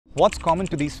What's common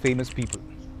to these famous people?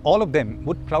 All of them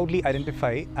would proudly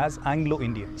identify as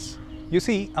Anglo-Indians. You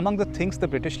see, among the things the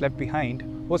British left behind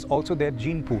was also their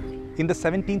gene pool. In the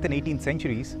 17th and 18th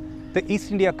centuries, the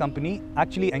East India Company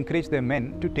actually encouraged their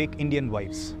men to take Indian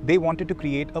wives. They wanted to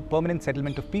create a permanent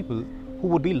settlement of people who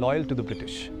would be loyal to the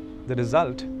British. The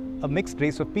result, a mixed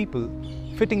race of people,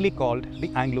 fittingly called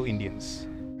the Anglo-Indians.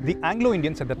 The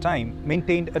Anglo-Indians at the time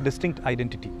maintained a distinct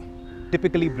identity,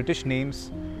 typically British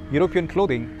names, European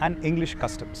clothing and English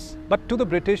customs. But to the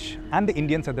British and the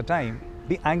Indians at the time,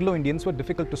 the Anglo-Indians were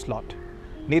difficult to slot,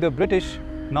 neither British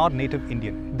nor native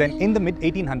Indian. Then in the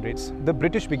mid-1800s, the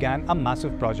British began a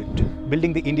massive project,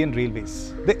 building the Indian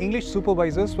railways. The English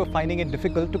supervisors were finding it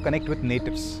difficult to connect with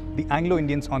natives. The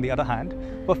Anglo-Indians, on the other hand,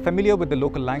 were familiar with the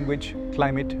local language,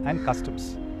 climate and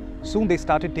customs. Soon they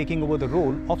started taking over the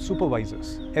role of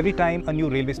supervisors. Every time a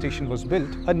new railway station was built,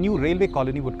 a new railway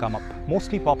colony would come up,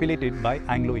 mostly populated by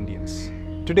Anglo-Indians.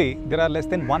 Today, there are less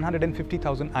than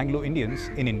 150,000 Anglo-Indians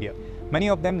in India. Many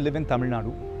of them live in Tamil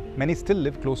Nadu. Many still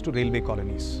live close to railway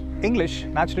colonies. English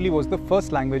naturally was the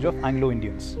first language of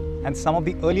Anglo-Indians, and some of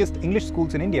the earliest English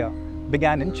schools in India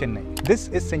began in Chennai. This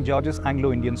is St. George's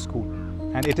Anglo-Indian School,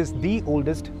 and it is the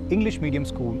oldest English medium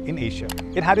school in Asia.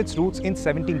 It had its roots in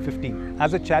 1715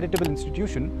 as a charitable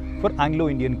institution for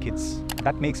Anglo-Indian kids.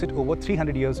 That makes it over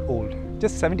 300 years old,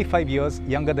 just 75 years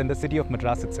younger than the city of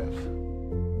Madras itself.